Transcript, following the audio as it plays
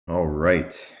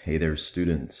right, hey there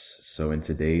students. So in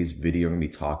today's video, I'm going to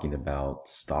be talking about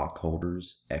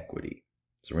stockholders' equity.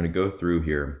 So we're going to go through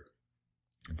here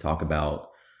and talk about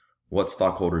what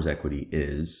stockholders' equity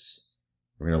is.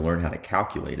 We're going to learn how to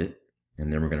calculate it,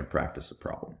 and then we're going to practice a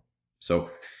problem.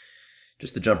 So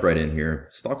just to jump right in here,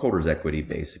 stockholders' equity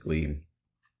basically,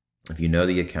 if you know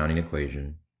the accounting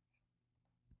equation,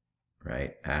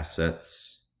 right,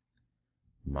 assets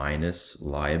minus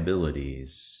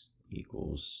liabilities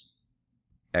equals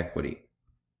equity.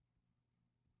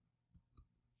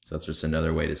 So that's just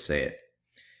another way to say it.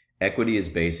 Equity is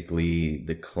basically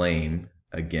the claim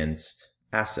against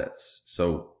assets.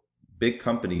 So big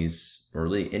companies, or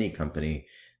really any company,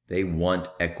 they want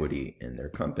equity in their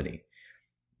company.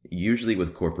 Usually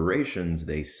with corporations,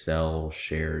 they sell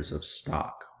shares of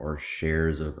stock or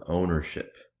shares of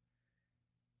ownership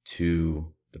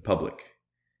to the public.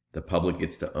 The public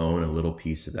gets to own a little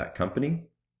piece of that company,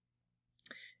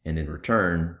 and in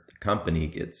return, the company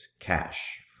gets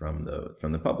cash from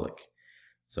the public.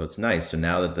 So it's nice. So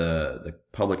now that the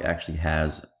public actually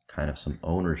has kind of some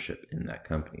ownership in that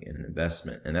company and an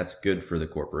investment, and that's good for the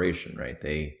corporation, right?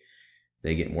 They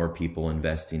get more people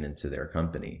investing into their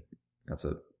company. That's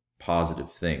a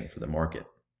positive thing for the market.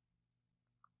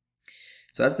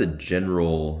 So that's the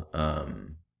general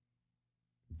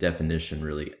definition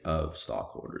really of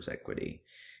stockholders' equity.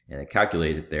 And I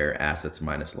calculated there, assets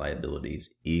minus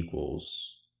liabilities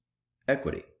equals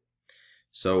equity.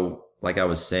 So like I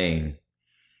was saying,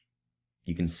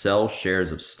 you can sell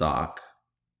shares of stock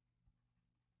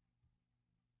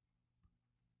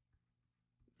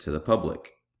to the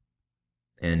public.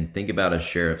 And think about a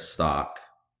share of stock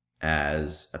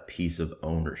as a piece of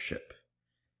ownership.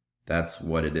 That's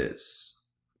what it is.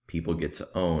 People get to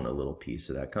own a little piece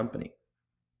of that company.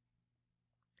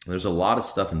 There's a lot of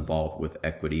stuff involved with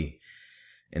equity,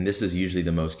 and this is usually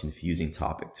the most confusing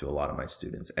topic to a lot of my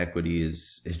students. Equity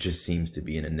it just seems to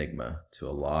be an enigma to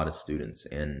a lot of students,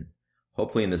 and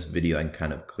hopefully in this video I can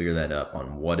kind of clear that up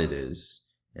on what it is,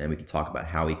 and we can talk about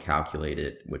how we calculate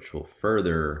it, which will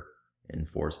further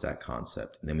enforce that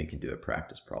concept, and then we can do a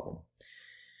practice problem.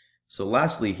 So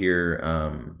lastly here,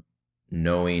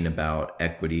 knowing about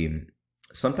equity,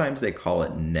 sometimes they call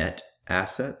it net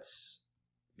assets,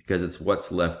 because it's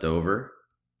what's left over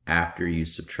after you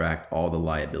subtract all the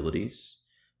liabilities,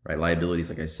 right? Liabilities,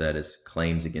 like I said, is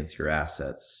claims against your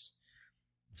assets.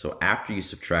 So after you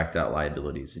subtract out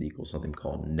liabilities, it equals something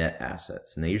called net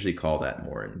assets. And they usually call that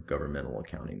more in governmental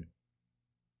accounting.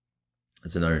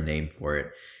 That's another name for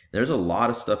it. There's a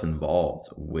lot of stuff involved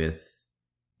with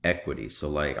equity. So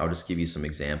like, I'll just give you some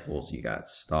examples. You got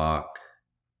stock,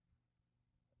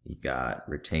 you got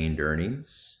retained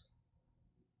earnings,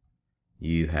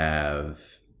 you have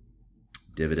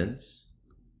dividends,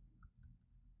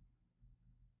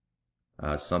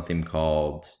 something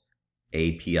called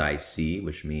APIC,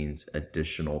 which means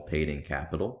additional paid-in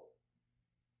capital.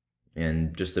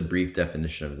 And just a brief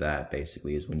definition of that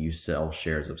basically is when you sell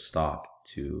shares of stock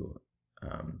to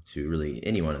really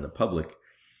anyone in the public,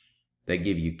 they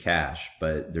give you cash,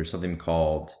 but there's something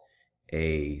called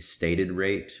a stated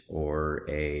rate, or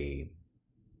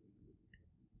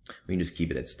we can just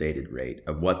keep it at stated rate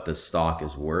of what the stock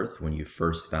is worth when you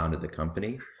first founded the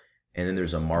company. And then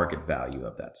there's a market value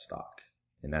of that stock,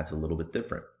 and that's a little bit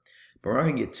different. But we're not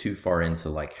going to get too far into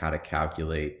like how to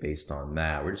calculate based on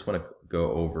that. We just want to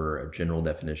go over a general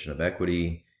definition of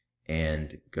equity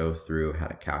and go through how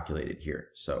to calculate it here.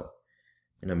 So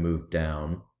I'm going to move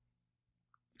down.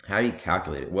 How do you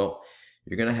calculate it? Well,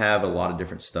 you're going to have a lot of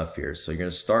different stuff here. So you're going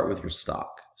to start with your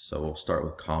stock. So we'll start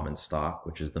with common stock,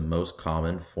 which is the most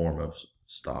common form of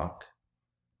stock.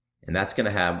 And that's going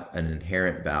to have an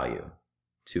inherent value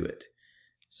to it.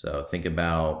 So think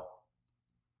about,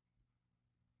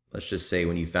 let's just say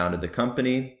when you founded the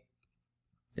company,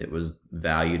 it was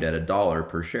valued at $1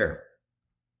 per share.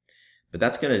 But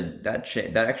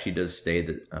that actually does stay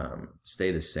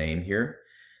the same here.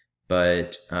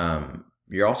 But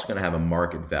you're also going to have a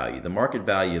market value. The market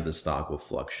value of the stock will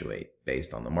fluctuate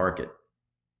based on the market,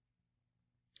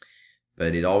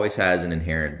 but it always has an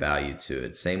inherent value to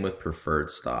it. Same with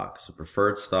preferred stock. So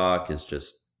preferred stock is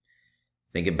just,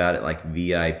 think about it like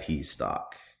VIP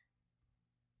stock.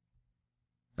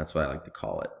 That's what I like to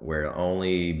call it, where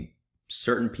only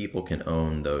certain people can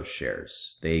own those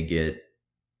shares. They get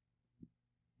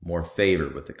more favor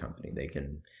with the company. They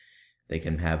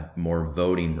can have more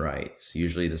voting rights.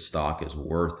 Usually the stock is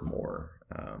worth more.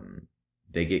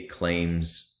 They get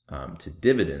claims to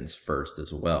dividends first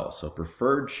as well. So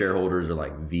preferred shareholders are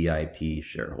like VIP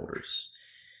shareholders.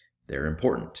 They're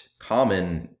important.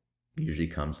 Common usually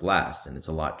comes last, and it's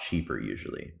a lot cheaper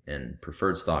usually, and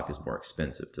preferred stock is more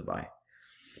expensive to buy.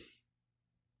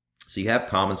 So you have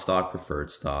common stock,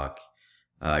 preferred stock.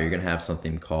 You're going to have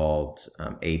something called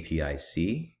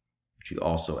APIC, which you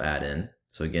also add in.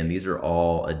 So again, these are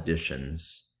all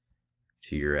additions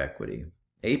to your equity.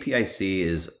 APIC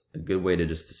is a good way to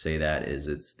just to say that is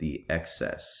it's the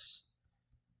excess.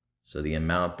 So the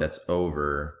amount that's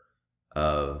over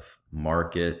of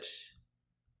market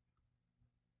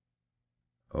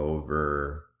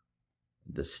over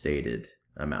the stated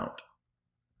amount.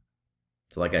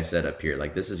 So like I said up here,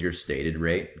 like this is your stated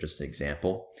rate, just an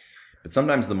example. But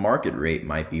sometimes the market rate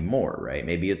might be more, right?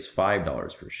 Maybe it's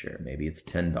 $5 per share, maybe it's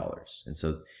 $10. And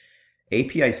so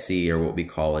APIC, or what we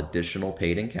call additional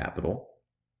paid-in capital,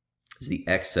 is the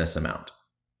excess amount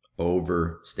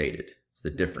overstated. It's the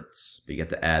difference, but you have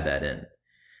to add that in.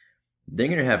 Then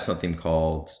you're going to have something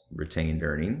called retained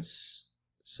earnings.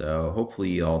 So hopefully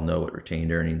you all know what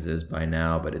retained earnings is by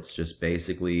now, but it's just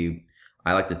basically,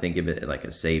 I like to think of it like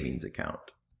a savings account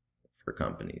for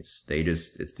companies.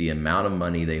 It's the amount of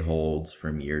money they hold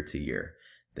from year to year.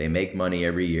 They make money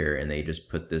every year and they just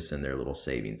put this in their little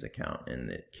savings account and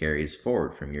it carries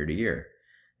forward from year to year.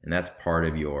 And that's part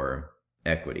of your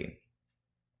equity.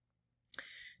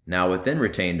 Now within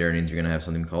retained earnings, you're going to have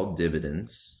something called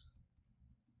dividends.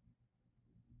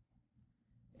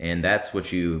 And that's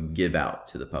what you give out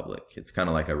to the public. It's kind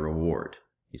of like a reward.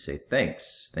 You say,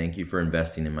 thanks, thank you for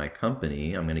investing in my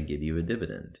company. I'm going to give you a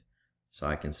dividend. So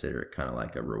I consider it kind of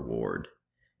like a reward.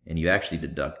 And you actually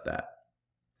deduct that.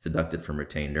 It's deducted from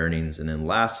retained earnings. And then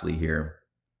lastly here,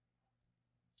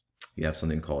 you have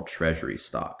something called treasury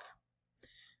stock,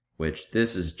 which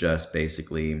this is just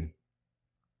basically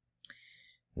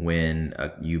when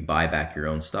you buy back your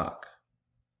own stock.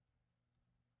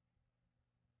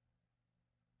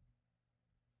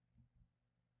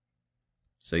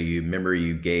 So you remember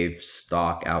you gave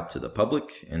stock out to the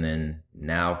public, and then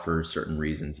now for certain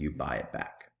reasons you buy it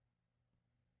back.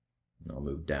 I'll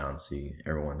move down so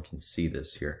everyone can see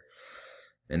this here.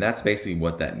 And that's basically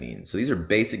what that means. So these are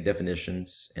basic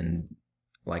definitions, and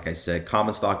like I said,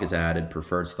 common stock is added,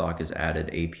 preferred stock is added,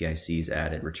 APIC is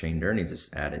added, retained earnings is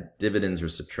added, dividends are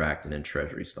subtracted, and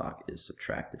treasury stock is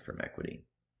subtracted from equity.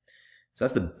 So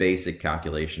that's the basic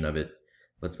calculation of it.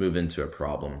 Let's move into a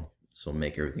problem so we'll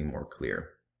make everything more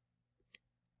clear.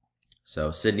 So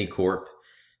Sydney Corp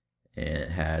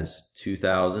has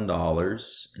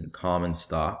 $2,000 in common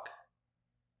stock,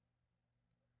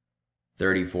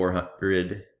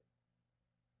 $3,400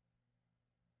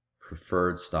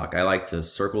 preferred stock. I like to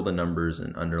circle the numbers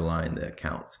and underline the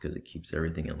accounts because it keeps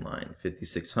everything in line.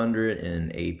 $5,600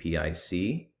 in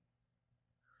APIC.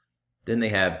 Then they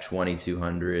have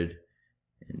 $2,200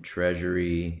 in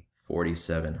treasury,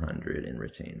 $4,700 in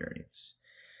retained earnings.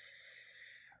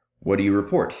 What do you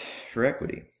report for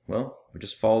equity? Well, we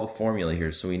just follow the formula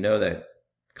here. So we know that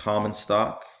common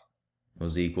stock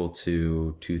was equal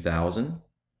to 2,000.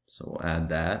 So we'll add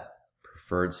that.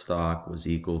 Preferred stock was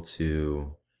equal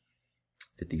to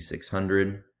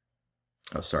 5,600.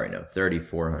 Oh, sorry, no,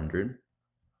 3,400.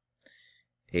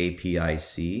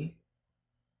 APIC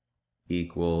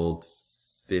equaled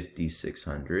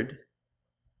 5,600.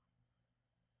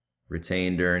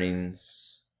 Retained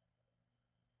earnings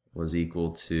was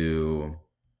equal to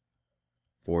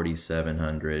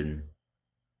 4,700.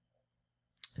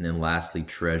 And then lastly,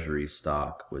 treasury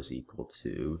stock was equal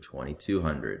to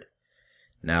 2,200.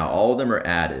 Now all of them are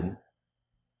added,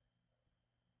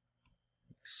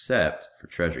 except for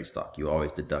treasury stock. You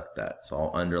always deduct that. So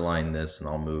I'll underline this and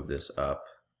I'll move this up.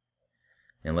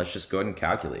 And let's just go ahead and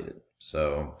calculate it.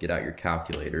 So get out your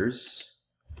calculators.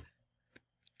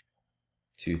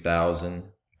 2,000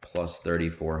 plus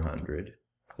 3,400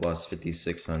 plus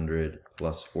 5,600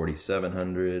 plus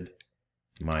 4,700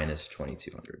 minus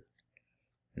 2,200.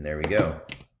 And there we go.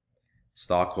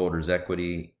 Stockholders'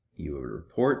 equity you would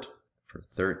report for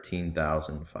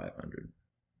 13,500.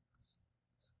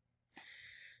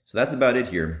 So that's about it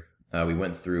here. We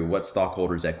went through what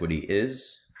stockholders' equity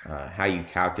is, how you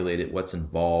calculate it, what's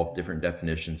involved, different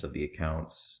definitions of the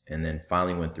accounts, and then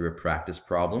finally went through a practice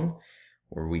problem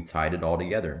where we tied it all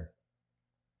together.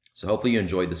 So hopefully you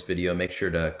enjoyed this video. Make sure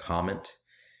to comment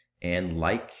and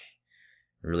like.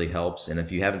 It really helps. And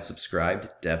if you haven't subscribed,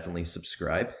 definitely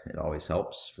subscribe. It always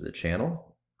helps for the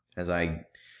channel. As I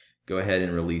go ahead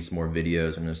and release more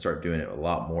videos, I'm going to start doing it a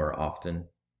lot more often,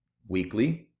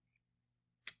 weekly.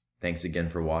 Thanks again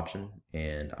for watching,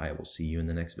 and I will see you in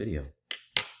the next video.